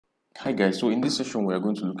Hi guys, so in this session we are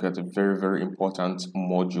going to look at a very important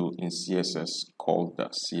module in CSS called the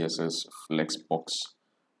CSS Flexbox.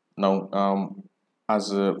 Now,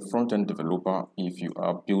 as a front-end developer, if you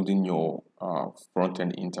are building your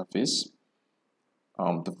front-end interface,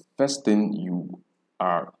 the first thing you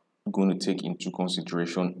are going to take into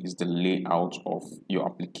consideration is the layout of your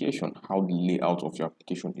application, how the layout of your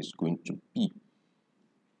application is going to be.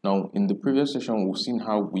 Now, in the previous session, we've seen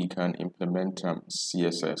how we can implement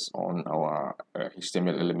CSS on our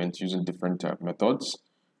HTML elements using different methods,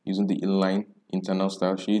 using the inline internal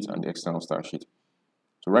style sheet and the external style sheet.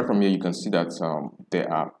 So right from here, you can see that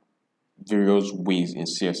there are various ways in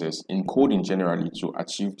CSS, in coding generally, to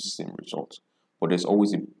achieve the same result. But there's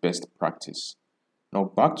always a best practice. Now,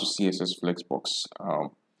 back to CSS Flexbox.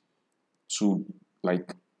 To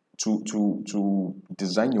like to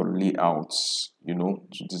design your layouts,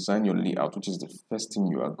 to design your layout, which is the first thing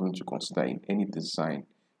you are going to consider in any design,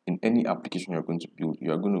 in any application you're going to build.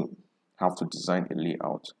 You are going to have to design a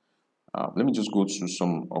layout. Let me just go through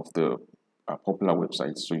some of the popular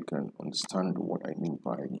websites so you can understand what I mean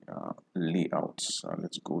by layouts.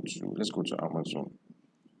 Let's go to Amazon.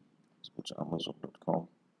 Let's go to Amazon.com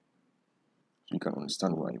so you can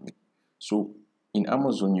understand what I mean. So in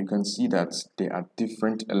Amazon, you can see that there are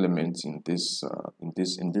different elements in this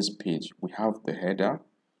page. We have the header,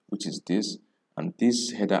 which is this, and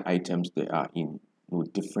these header items, they are in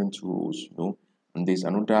different rows, and there's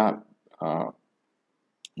another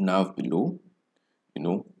nav below,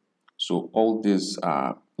 so all these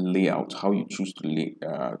are layout, how you choose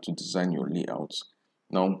to design your layouts.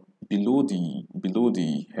 Now below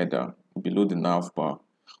the header, below the nav bar,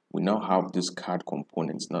 we now have these card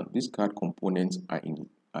components. Now these card components are in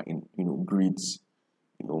grids,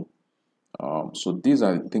 so these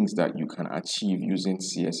are things that you can achieve using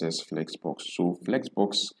CSS Flexbox. So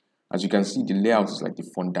Flexbox, as you can see, the layout is like the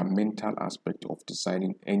fundamental aspect of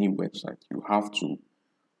designing any website. You have to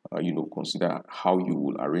consider how you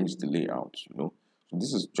will arrange the layout. So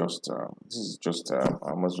this is just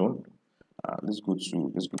Amazon. Let's go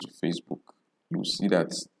to Facebook. You'll see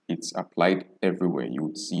that it's applied everywhere. You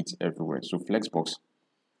would see it everywhere. So Flexbox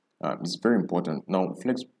is very important. Now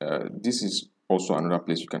this is also another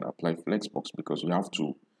place you can apply Flexbox, because you have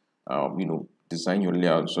to design your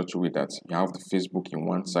layout in such a way that you have the Facebook in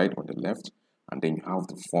one side on the left, and then you have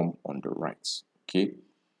the form on the right. Okay.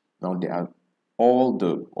 Now there are all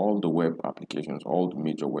the web applications, all the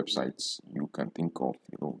major websites you can think of.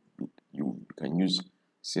 You can use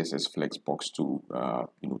CSS Flexbox to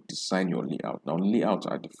design your layout. Now layouts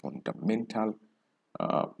are the fundamental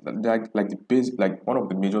like the base, like one of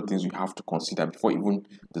the major things you have to consider before even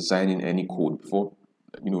designing any code, before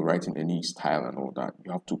writing any style and all that.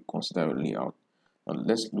 You have to consider your layout. Now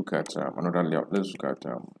let's look at another layout. Let's look at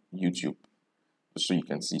YouTube, so you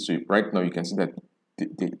can see. So right now you can see that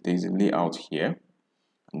there's a layout here,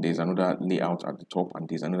 and there's another layout at the top, and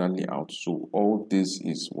there's another layout. So all this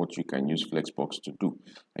is what you can use Flexbox to do.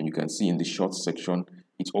 And you can see in the short section,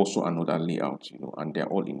 it's also another layout, and they're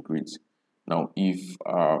all in grids. Now if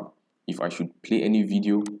I should play any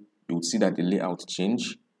video, you would see that the layout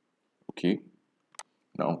change. Okay.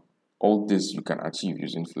 Now all this you can achieve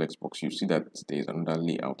using Flexbox. You see that there's another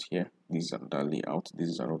layout here, this is another layout, this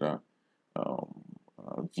is another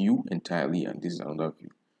view entirely, and this is another view.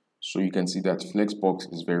 So you can see that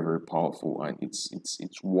Flexbox is very powerful, and it's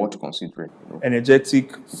worth considering.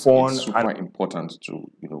 Energetic, fun, it's super important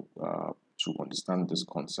to to understand this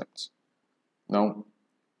concept. Now,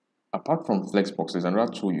 apart from Flexbox, there's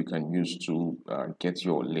another tool you can use to get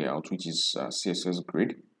your layout, which is CSS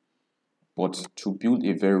Grid. But to build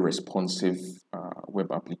a very responsive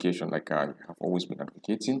web application, like I have always been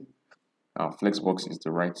advocating, Flexbox is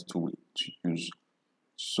the right tool to use.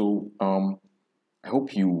 So I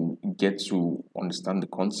hope you get to understand the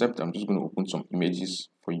concept. I'm just going to open some images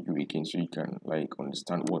for you again so you can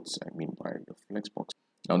understand what I mean by the Flexbox.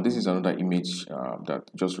 Now this is another image that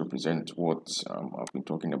just represents what I've been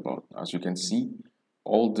talking about. As you can see,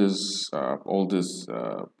 all these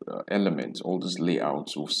elements, all these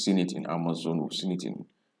layouts, we've seen it in Amazon, we've seen it in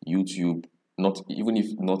YouTube, not even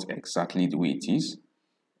if not exactly the way it is.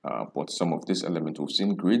 But some of these elements, we've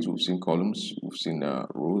seen grids, we've seen columns, we've seen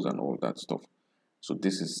rows and all that stuff. So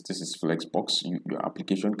this is Flexbox. Your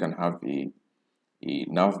application can have a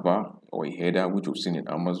navbar or a header, which we've seen in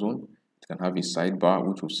Amazon. It can have a sidebar,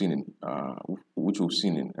 which we've seen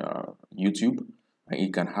in YouTube, and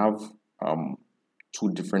it can have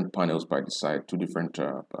two different panels by the side, two different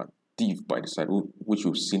div by the side, which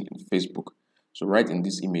we've seen in Facebook. So right in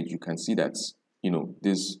this image, you can see that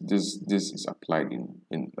this is applied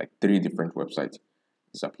in like 3 different websites.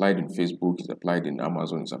 It's applied in Facebook, it's applied in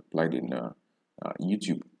Amazon, it's applied in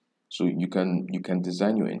YouTube. So you can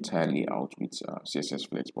design your entire layout with CSS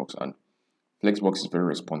Flexbox, and Flexbox is very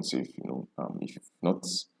responsive. If you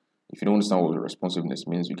don't understand what responsiveness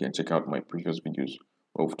means, you can check out my previous videos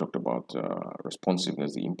where we've talked about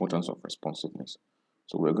responsiveness, the importance of responsiveness.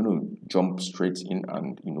 So we're going to jump straight in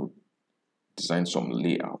and design some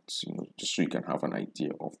layouts, just so you can have an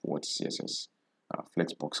idea of what CSS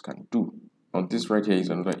Flexbox can do. Now this right here is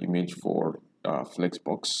another image for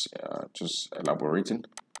Flexbox, just elaborating.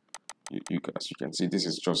 As you can see, this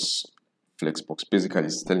is just Flexbox. Basically,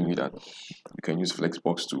 it's telling you that you can use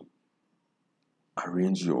Flexbox to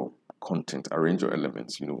arrange your content, arrange your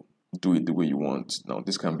elements, do it the way you want. Now,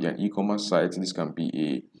 this can be an e-commerce site, this can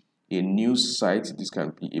be a news site, this can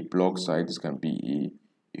be a blog site, this can be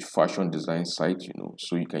a fashion design site,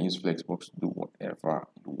 so you can use Flexbox to do whatever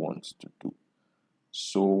you want to do.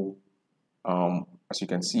 So as you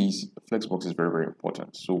can see, Flexbox is very, very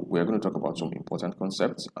important. So we're going to talk about some important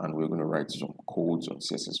concepts, and we're going to write some codes on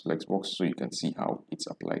CSS Flexbox so you can see how it's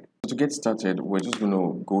applied. So to get started, we're just going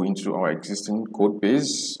to go into our existing code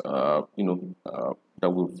base, that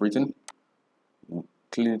we've written. We'll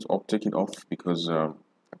clean it up, take it off, because I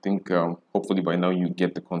think hopefully by now you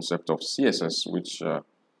get the concept of CSS, which I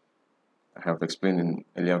have explained in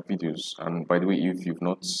earlier videos. And by the way, if you've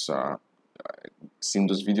not seen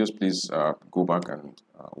those videos, please go back and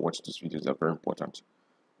watch those videos. They're very important.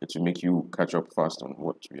 It will make you catch up fast on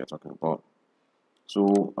what we are talking about.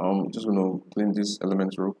 So I'm just going to clean these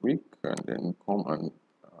elements real quick, and then come and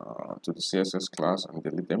to the CSS class and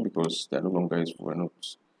delete them because they're no longer useful. We're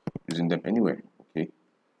not using them anyway. Okay,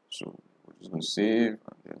 so we're just going to save,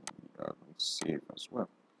 and then we are going to save as well.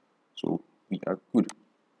 So we are good.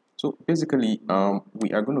 So basically,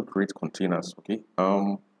 we are going to create containers. Okay.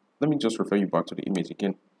 Let me just refer you back to the image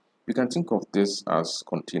again. You can think of this as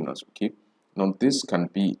containers. Okay. Now this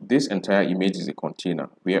entire image is a container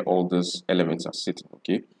where all these elements are sitting.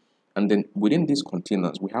 Okay. And then within these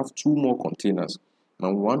containers, we have two more containers.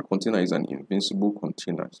 Now one container is an invincible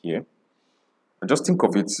container here. And just think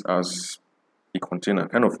of it as a container,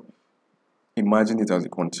 kind of imagine it as a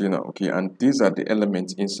container. Okay. And these are the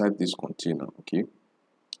elements inside this container. Okay.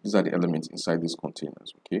 These are the elements inside these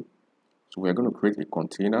containers. Okay. So we're going to create a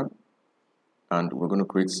container, and we're going to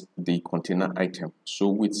create the container item. So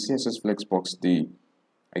with CSS Flexbox, the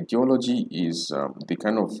ideology is the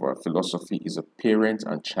kind of philosophy is a parent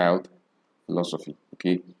and child philosophy.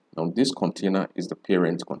 Okay. Now this container is the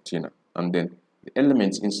parent container, and then the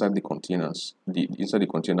elements inside the containers, inside the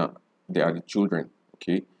container, they are the children.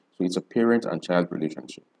 Okay. So it's a parent and child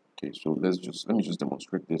relationship. Okay. So let me just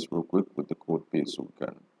demonstrate this real quick with the code base so we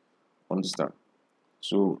can understand.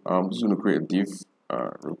 So I'm just going to create a div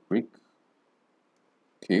real quick.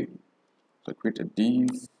 Okay, so create a div,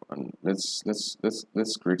 and let's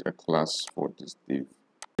create a class for this div.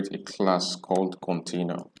 Create a class called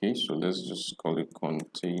container. Okay, so let's just call it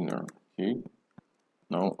container. Okay,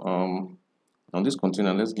 now this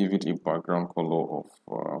container, let's give it a background color of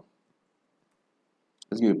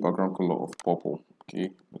purple. Okay,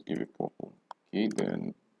 let's give it purple. Okay,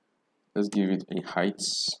 then let's give it a height.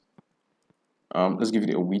 Let's give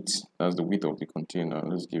it a width. That's the width of the container.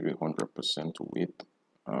 Let's give it 100% width.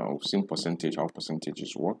 We've seen how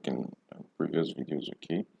percentages work in previous videos.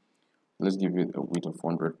 Okay, let's give it a width of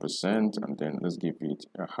 100%, and then let's give it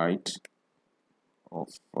a height of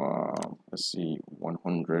let's see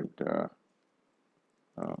 100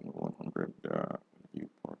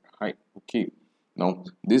 viewport height. Okay, now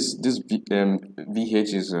this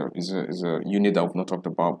VH is a unit that we've not talked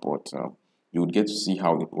about, but you would get to see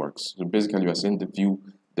how it works. So basically, you are saying the view,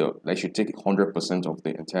 I should take 100% of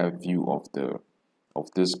the entire view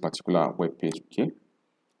of this particular web page. Okay.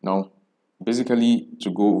 Now, basically,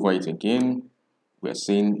 to go over it again, we are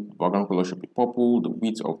saying background color should be purple, the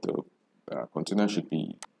width of the container should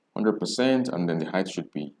be 100%, and then the height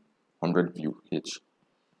should be 100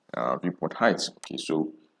 viewport height. Okay,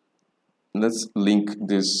 so let's link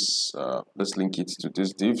this. Let's link it to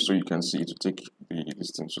this div so you can see it to take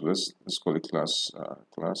this thing. So let's call it class.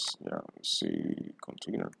 Yeah, let's say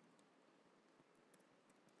container.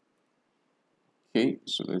 Okay,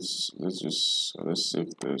 so let's save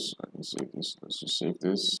this and save this. Let's just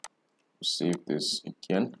save this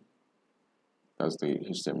again. That's the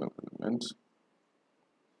HTML element.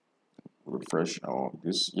 Refresh our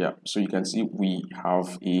this. Yeah, so you can see we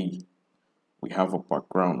have a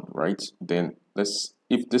background, right? Then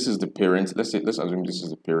if this is the parent, let's assume this is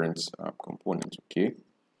the parent component. Okay,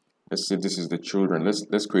 let's say this is the children.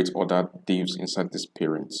 Let's create other divs inside this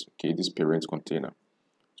parent. Okay, this parent container.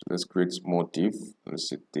 So let's create more div. Let's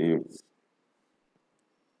say div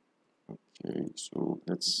Okay, so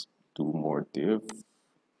let's do more div.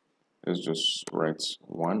 Let's just write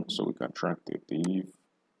one so we can track the div.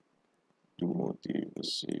 Do more div.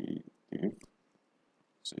 Let's say div.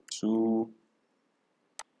 Say two.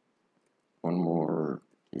 One more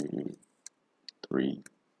div. Three.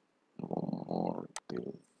 One more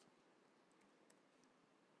div.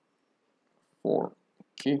 Four.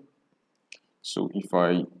 Okay. So if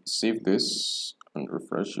I save this and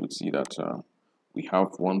refresh, you'll see that we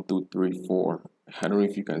have 1, 2, 3, 4. I don't know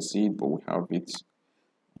if you can see it, but we have it.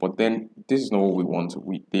 But then this is not what we want.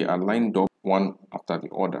 They are lined up one after the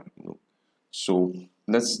other. So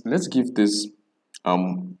let's give this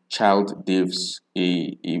child divs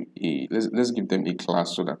let's give them a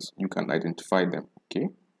class so that you can identify them. Okay.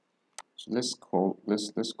 So let's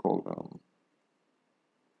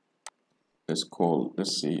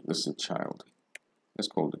say child. Let's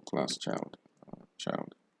call the class child.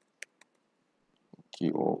 Okay,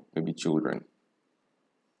 or maybe children.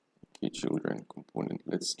 Okay, children component.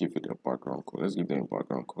 Let's give it a background color. Let's give them a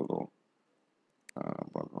background color.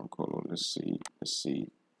 Let's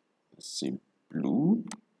say blue.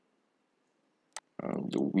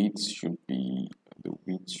 The width should be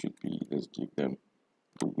let's give them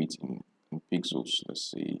the width in pixels.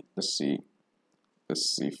 Let's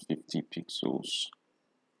say 50 pixels.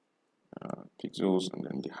 And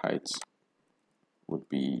then the height would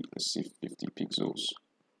be, let's say, 50 pixels.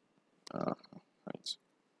 Height.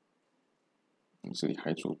 And so the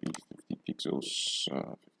height will be 50 pixels.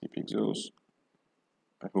 50 pixels.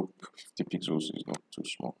 I hope 50 pixels is not too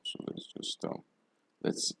small. So let's just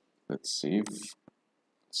let's save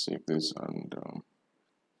this, and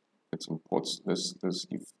let's import. Let's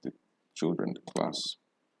give the children the class.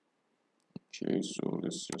 Okay, so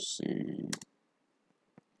let's just say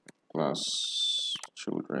class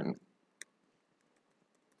children.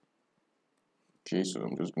 Okay, so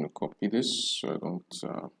I'm just going to copy this so I don't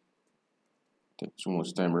take too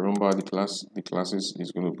much time. Remember, the classes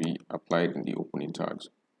is going to be applied in the opening tags.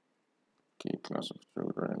 Okay, class of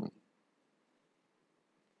children.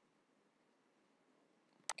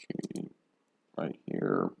 Okay, right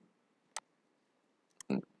here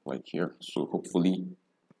and right here. So hopefully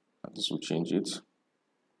this will change it.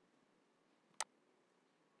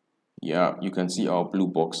 Yeah, you can see our blue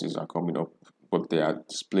boxes are coming up, but they are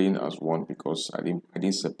displaying as one because I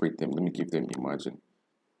didn't separate them. Let me give them a margin.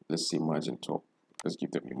 Let's say margin top. Let's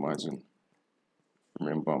give them a margin.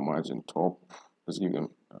 Remember, margin top. Let's give them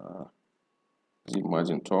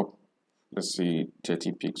margin top. Let's say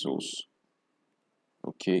 30 pixels.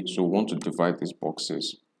 Okay, so we want to divide these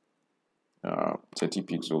boxes 30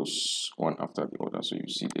 pixels one after the other. So you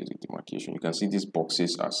see there's a demarcation. You can see these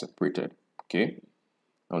boxes are separated. Okay.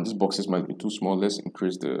 Now these boxes might be too small. Let's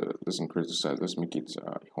increase the size. Let's make it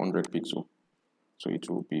 100 pixel, so it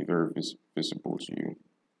will be very visible to you.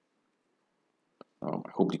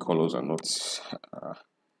 I hope the colors are not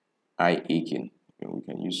eye aching. We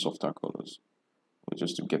can use softer colors, but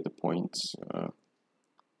just to get the point.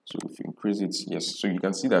 So if you increase it, yes. So you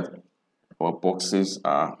can see that our boxes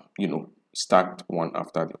are stacked one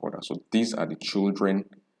after the other. So these are the children.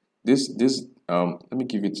 Let me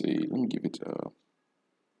give it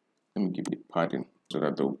a padding so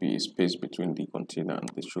that there will be a space between the container and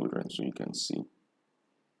the children, so you can see.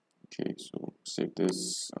 Okay, so save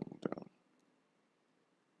this, and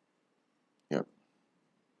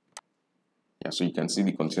yeah, so you can see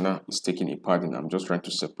the container is taking a padding. I'm just trying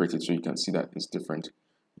to separate it so you can see that it's different.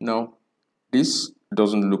 Now this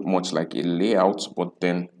doesn't look much like a layout, but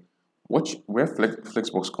then where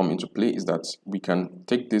Flexbox come into play is that we can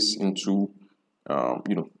take this into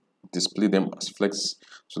display them as flex.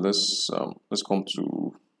 So let's come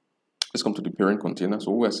to the parent container.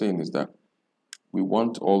 So what we're saying is that we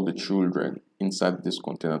want all the children inside this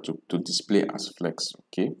container to display as flex.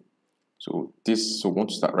 Okay, so we want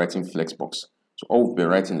to start writing Flexbox. So all we've been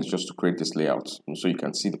writing is just to create this layout, and so you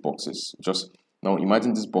can see the boxes. Just now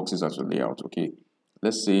imagine these boxes as a layout. Okay,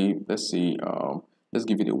 let's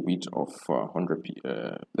give it a width of 100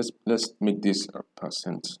 let's make this a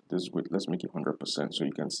percent. This width, let's make it 100%, so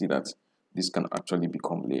you can see that this can actually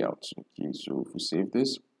become layout. Okay, so if we save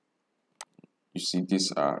this, you see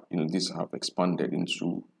these have expanded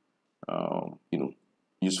into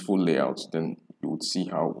useful layouts. Then you would see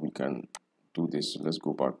how we can do this. So let's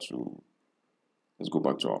go back to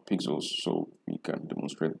our pixels so we can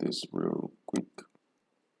demonstrate this real quick.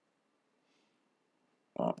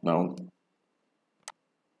 Now,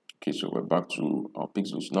 okay, so we're back to our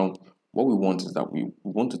pixels. Now, what we want is that we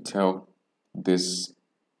want to tell this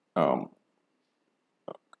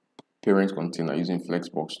parent container using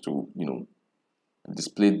Flexbox to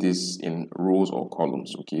display this in rows or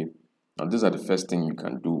columns. Okay, Now these are the first thing you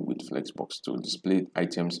can do with Flexbox to display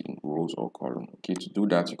items in rows or column. Okay, to do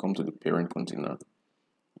that, you come to the parent container,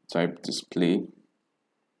 type display,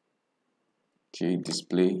 okay,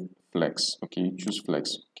 display flex, okay, choose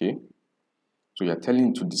flex, okay. So you're telling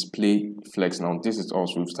it to display flex. Now this is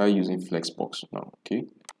also, we've started using Flexbox now, okay.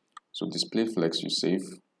 So display flex, you save.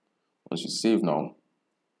 Once you save now,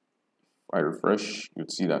 I refresh,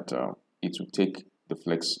 you'd see that it will take the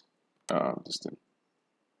flex this thing.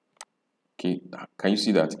 Okay, can you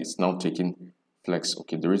see that it's now taking flex?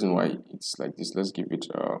 Okay, the reason why it's like this, let's give it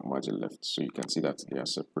margin left so you can see that they are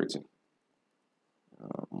separating.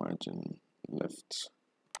 Margin left.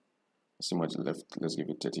 Let's see margin left. Let's give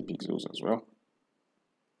it 30 pixels as well.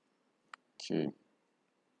 Okay,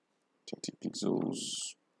 30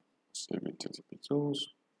 pixels. Save it 30 pixels,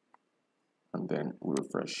 and then we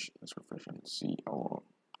refresh. Let's refresh and see our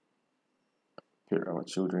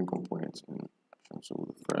children component in action. So we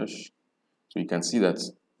refresh. So you can see that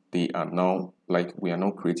they are now, like, we are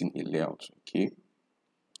now creating a layout. Okay,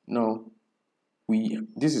 now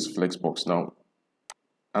this is Flexbox. Now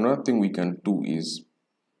another thing we can do is,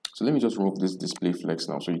 so let me just remove this display flex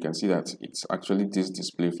now, so you can see that it's actually this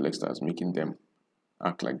display flex that's making them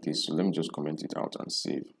act like this. So let me just comment it out and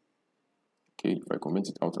save. Okay, if I comment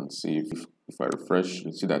it out and save, if I refresh,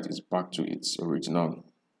 you see that it's back to its original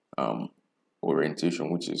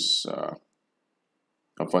orientation, which is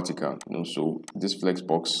vertical. So this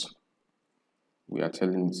Flexbox, we are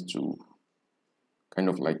telling it to kind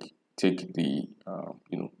of like take the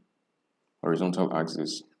horizontal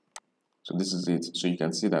axis. So this is it. So you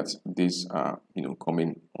can see that these are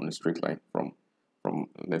coming on a straight line from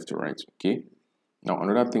left to right. Okay, now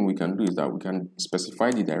another thing we can do is that we can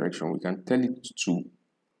specify the direction. We can tell it to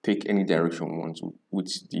take any direction we want to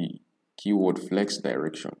with the keyword flex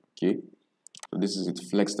direction. Okay, so this is it,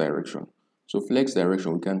 flex direction. So flex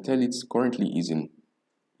direction, we can tell it currently is in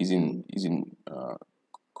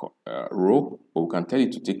row, but we can tell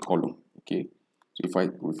it to take column. Okay, so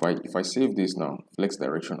if I save this now, flex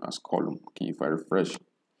direction as column. Okay, if I refresh,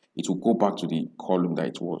 it will go back to the column that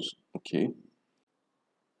it was. Okay,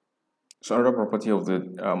 so another property of the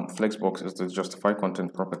Flexbox is the justify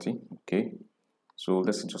content property. Okay, so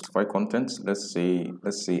let's justify content. Let's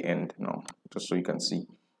say end now, just so you can see.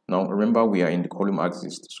 Now remember, we are in the column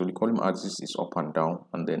axis, so the column axis is up and down,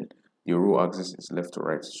 and then the row axis is left to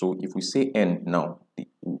right. So if we say end now, the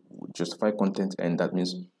justify content end, that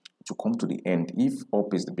means to come to the end. If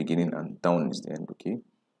up is the beginning and down is the end. Okay,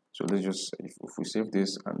 so let's just, if we save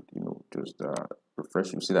this and just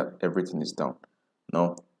refresh, you see that everything is down.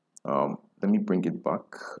 Now let me bring it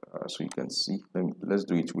back so you can see. Let's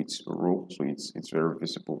do it with row, so it's very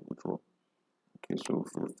visible with row. Okay, so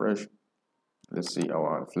if we refresh, let's say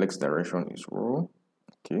our flex direction is row.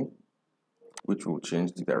 Okay, which will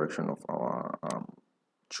change the direction of our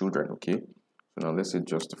children. Okay, so now let's say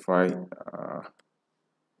justify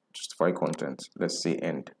content. Let's say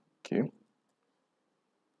end. Okay,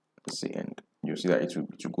 let's say end. You see that it will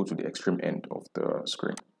go to the extreme end of the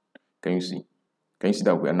screen. Can you see? Can you see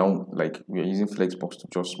that we are now, like, we are using Flexbox to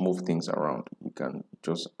just move things around? We can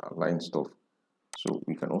just align stuff. So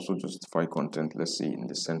we can also justify content, let's say in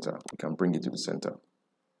the center. We can bring it to the center.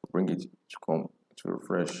 Bring it to come to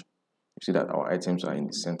refresh. You see that our items are in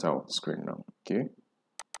the center of the screen now. Okay.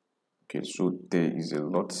 Okay, so there is a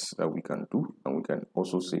lot that we can do, and we can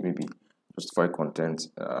also say maybe justify content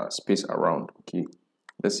space around. Okay.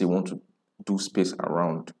 Let's say we want to do space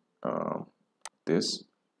around this.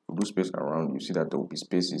 Do space around, you see that there will be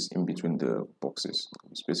spaces in between the boxes.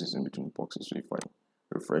 Spaces in between boxes. So if I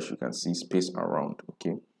refresh, you can see space around.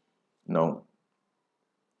 Okay. Now,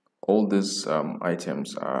 all these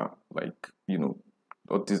items are like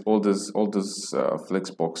all these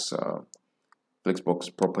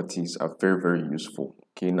Flexbox properties are very useful.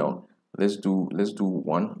 Okay. Now let's do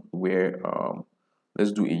one where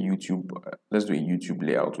let's do a YouTube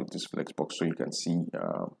layout with this Flexbox so you can see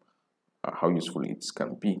how useful it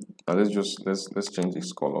can be. Now let's change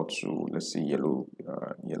this color to, let's say, yellow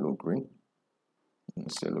green.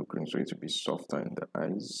 Let's yellow green, so it will be softer in the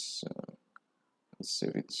eyes. Let's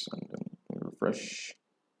save it and then refresh.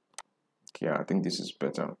 Okay, I think this is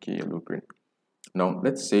better. Okay, yellow green. Now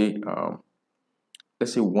let's say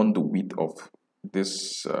we want the width of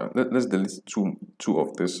this. Let's delete two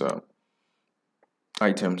of this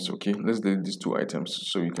items. Okay, let's delete these two items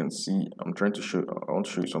so you can see. I want to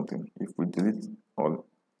show you something. If we delete all,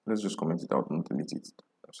 let's just comment it out and delete it.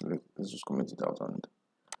 So let's just comment it out and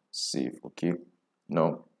save. Okay,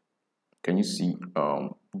 now can you see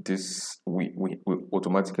this? We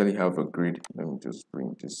automatically have a grid. Let me just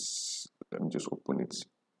bring this. Let me just open it.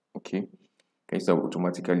 Okay, Instead will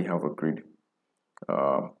automatically have a grid,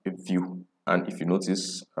 a view. And if you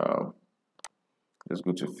notice, let's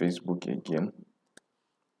go to Facebook again,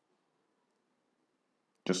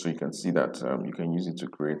 just so you can see that you can use it to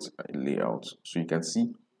create a layout. So you can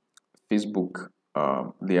see Facebook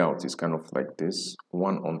layout is kind of like this,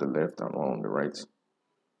 one on the left and one on the right.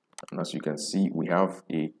 And as you can see, we have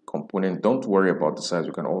a component. Don't worry about the size.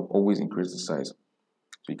 You can always increase the size.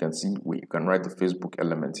 So you can see you can write the Facebook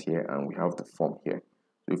element here, and we have the form here.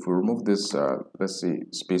 So if we remove this, let's say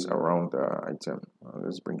space around the item,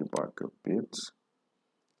 let's bring it back a bit.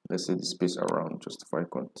 Let's say the space around justify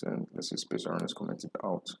content. Let's say space around is commented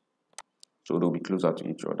out. So they'll be closer to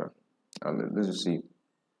each other. And let's just see.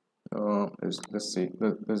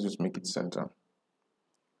 Let's just make it center,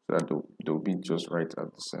 so that they'll be just right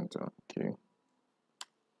at the center. Okay.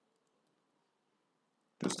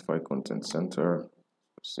 Justify content center.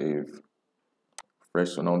 Save.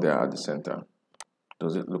 Fresh. So now they are at the center.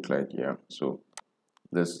 Does it look like? Yeah. So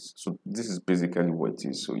this is basically what it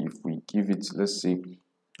is. So if we give it, let's say,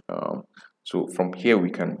 so from here we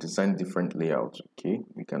can design different layouts. Okay,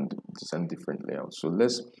 we can design different layouts. So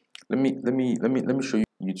let me show you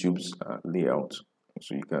YouTube's layout,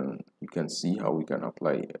 so you can see how we can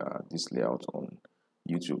apply this layout on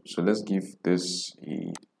YouTube. So let's give this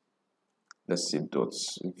a, let's say,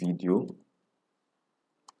 dots video.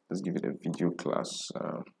 Let's give it a video class.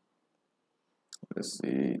 Let's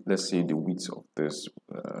say the width of this,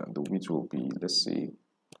 the width will be, let's say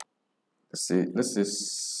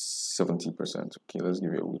 70%. Okay, let's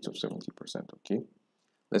give it a width of 70%. Okay,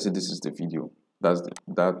 let's say this is the video.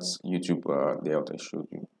 That's YouTube layout I showed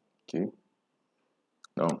you. Okay,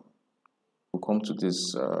 now we'll come to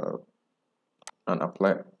this and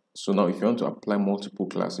apply. So now if you want to apply multiple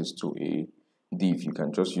classes to a div, you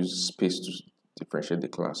can just use space to differentiate the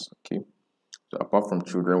class. Okay, so apart from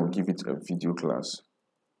children, we'll give it a video class.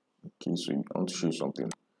 Okay, so I want to show you something.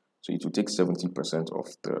 So it will take 70%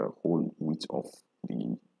 of the whole width of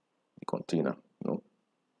the container. You know,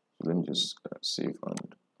 so let me just save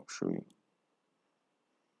and I'll show you.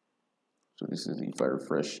 So this is, if I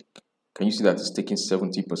refresh, can you see that it's taking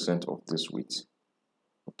 70% of this width?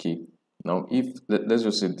 Okay, now if let's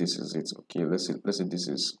just say this is it. Okay, let's say this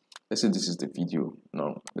is the video.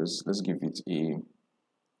 Now let's give it a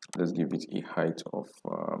height of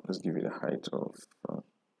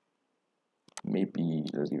maybe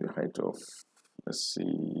let's give it a height of, let's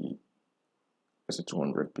say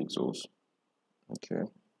 200 pixels. Okay,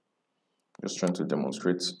 just trying to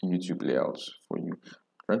demonstrate YouTube layouts for you.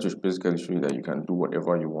 Trying to basically show you that you can do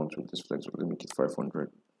whatever you want with this flex. Let's make it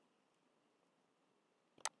 500.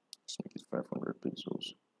 Let's make it 500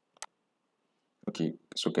 pixels. Okay,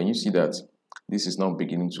 so can you see that this is now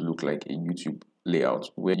beginning to look like a YouTube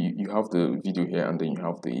layout, where you have the video here, and then you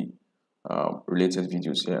have the related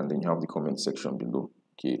videos here, and then you have the comment section below.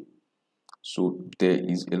 Okay, so there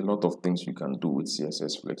is a lot of things you can do with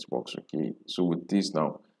CSS Flexbox. Okay, so with this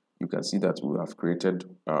now, you can see that we have created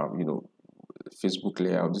you know, Facebook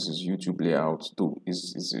layout. This is YouTube layout, though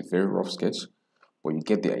it's a very rough sketch, but you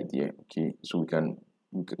get the idea. Okay, so we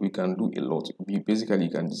can do a lot. Basically,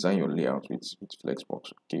 you can design your layout with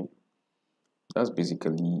Flexbox. Okay, that's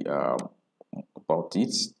basically about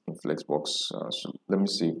it in Flexbox. So let me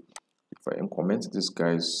see if I uncomment these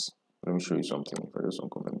guys. Let me show you something. If I just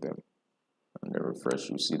uncomment them and then refresh,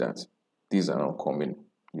 you see that these are now coming.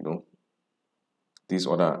 You know, these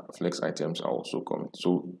other flex items are also coming.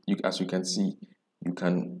 So as you can see, you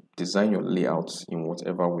can design your layout in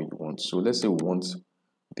whatever way you want. So let's say we want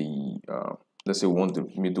the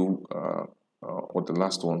middle or the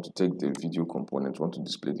last one to take the video component, want to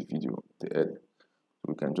display the video, the head.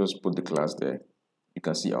 We can just put the class there. You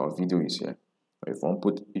can see our video is here. If you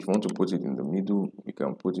want to put it in the middle, we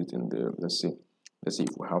can put it in the, let's say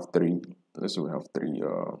if we have three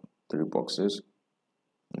boxes,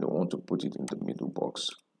 and we want to put it in the middle box.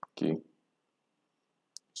 Okay,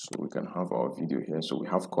 so we can have our video here. So we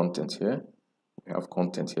have content here,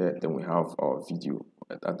 then we have our video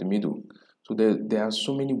at the middle. So there are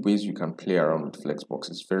so many ways you can play around with Flexbox.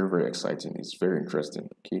 It's very, very exciting. It's very interesting.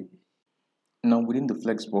 Okay, now within the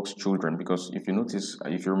Flexbox children, because if you notice,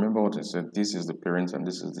 if you remember what I said, this is the parent and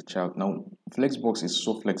this is the child. Now Flexbox is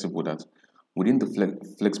so flexible that within the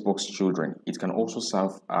Flexbox children, it can also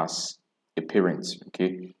serve as a parent.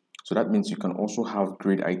 Okay, so that means you can also have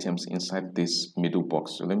grid items inside this middle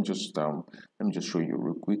box. So let me just show you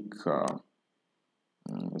real quick.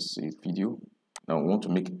 Let's see video. Now we want to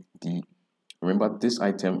make remember this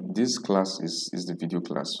class is the video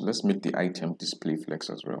class. So let's make the item display flex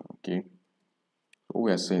as well. Okay, what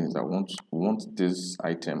we are saying is that we want this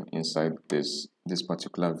item inside this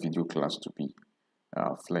particular video class to be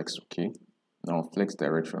flex. Okay, now flex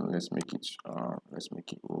direction, let's make it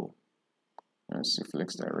row. Let's see,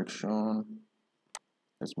 flex direction,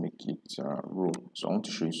 let's make it row. So I want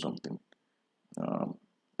to show you something.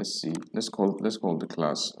 Let's see, let's call the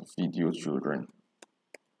class video children.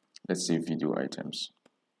 Let's say video items,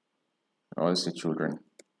 or let's say children.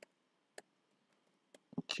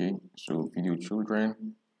 Okay, so video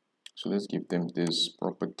children. So let's give them these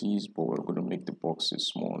properties, but we're going to make the boxes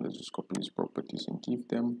small. Let's just copy these properties and give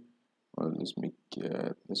them. Well, let's make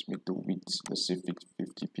the width. Let's say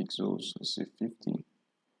 50 pixels. Let's say 50.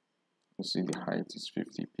 Let's say the height is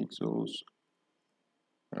 50 pixels.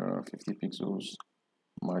 50 pixels.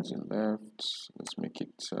 Margin left. Let's make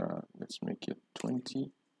it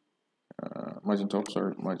 20. Margin top,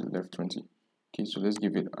 sorry, margin left 20. Okay, so let's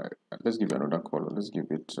give it another color. Let's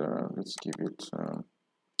give it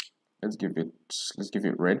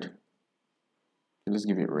red. Let's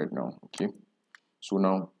give it red now. Okay, so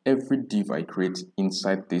now every div I create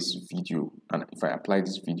inside this video, and if I apply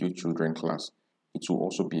this video children class, it will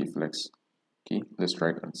also be a flex. Okay, let's try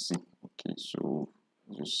it and see. Okay, so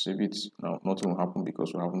just save it. Now nothing will happen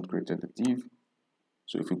because we haven't created the div.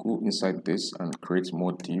 So if we go inside this and create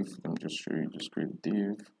more div, let me just show you. Just create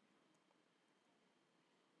div.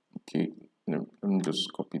 Okay, let me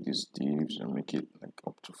just copy these divs and make it like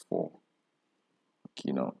up to 4.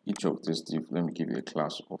 Okay, now each of these div, let me give you a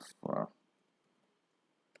class of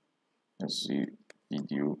let's see,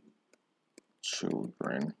 video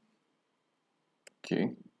children.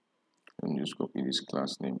 Okay, let me just copy this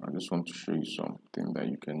class name. I just want to show you something that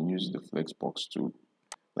you can use the Flexbox to.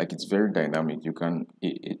 Like, it's very dynamic. You can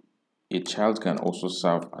a child can also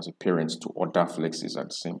serve as a parent to other flexes at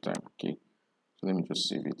the same time. Okay, so let me just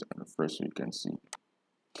save it and refresh so you can see.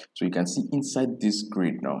 So you can see inside this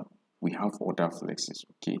grid now we have other flexes.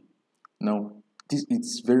 Okay, now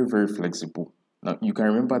it's very flexible. Now you can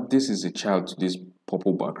remember this is a child to this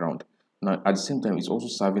purple background. Now at the same time it's also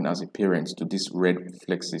serving as a parent to this red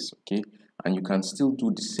flexes. Okay, and you can still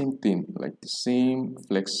do the same thing, like the same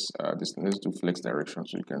flex. Let's do flex direction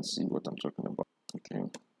so you can see what I'm talking about. Okay,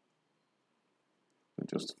 so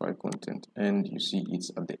justify content, and you see it's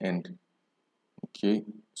at the end. Okay,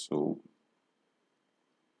 so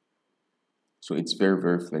it's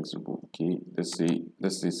very flexible. Okay, let's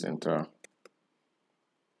say center.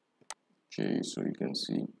 Okay, so you can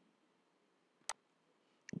see.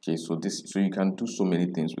 Okay, so you can do so many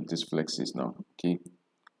things with these flexes now. Okay,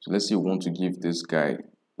 so let's say we want to give this guy,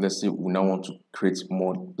 let's say we now want to create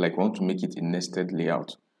more, like we want to make it a nested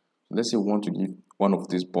layout. Let's say we want to give one of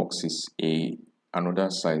these boxes another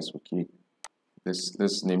size. Okay,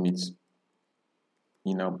 let's name it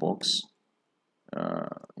inner box.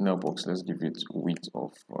 Let's give it width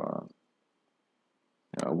of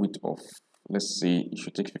let's say it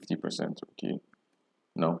should take 50%. Okay,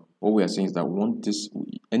 now what we are saying is that we want this,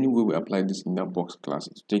 anyway we apply this inner box class,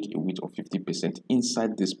 to take a width of 50%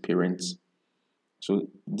 inside this parent. So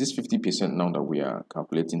this 50% now that we are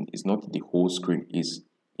calculating is not the whole screen, is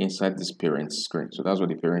inside this parent screen. So that's what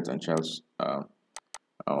the parent and child's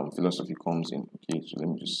philosophy comes in. Okay, so let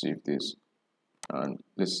me just save this, and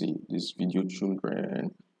let's see this video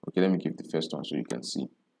children. Okay, let me give the first one so you can see.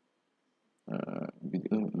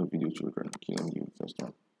 Video children. Okay, let me give the first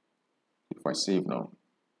one. If I save now,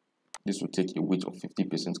 this will take a weight of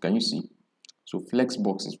 50%. Can you see? So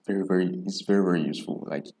Flexbox is very useful.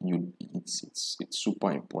 Like it's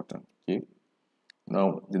super important. Okay.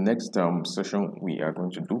 Now the next session we are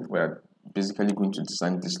going to do, we are basically going to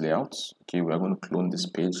design this layout. Okay, we are going to clone this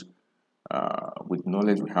page. With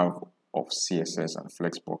knowledge we have of CSS and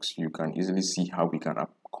Flexbox, you can easily see how we can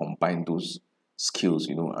combine those skills,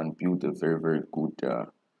 and build a very good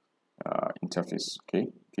interface.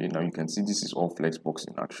 Okay, now you can see this is all Flexbox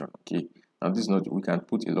in action. Okay, now this is not, we can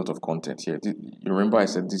put a lot of content here. You remember I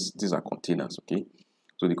said these are containers. Okay,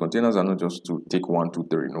 so the containers are not just to take 1, 2,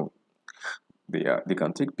 3. No, they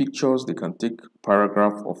can take pictures, they can take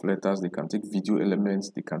paragraph of letters, they can take video elements,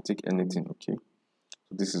 they can take anything. Okay,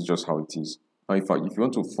 so this is just how it is. Now if you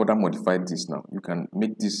want to further modify this, now you can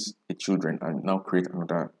make this a children and now create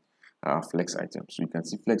another flex item. So you can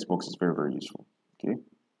see Flexbox is very useful. Okay,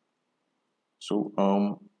 so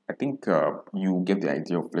I think you get the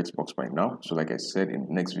idea of Flexbox by now. So like I said, in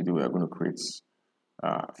the next video we are going to create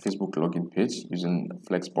Facebook login page using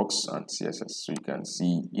Flexbox and CSS so you can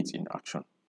see it in action.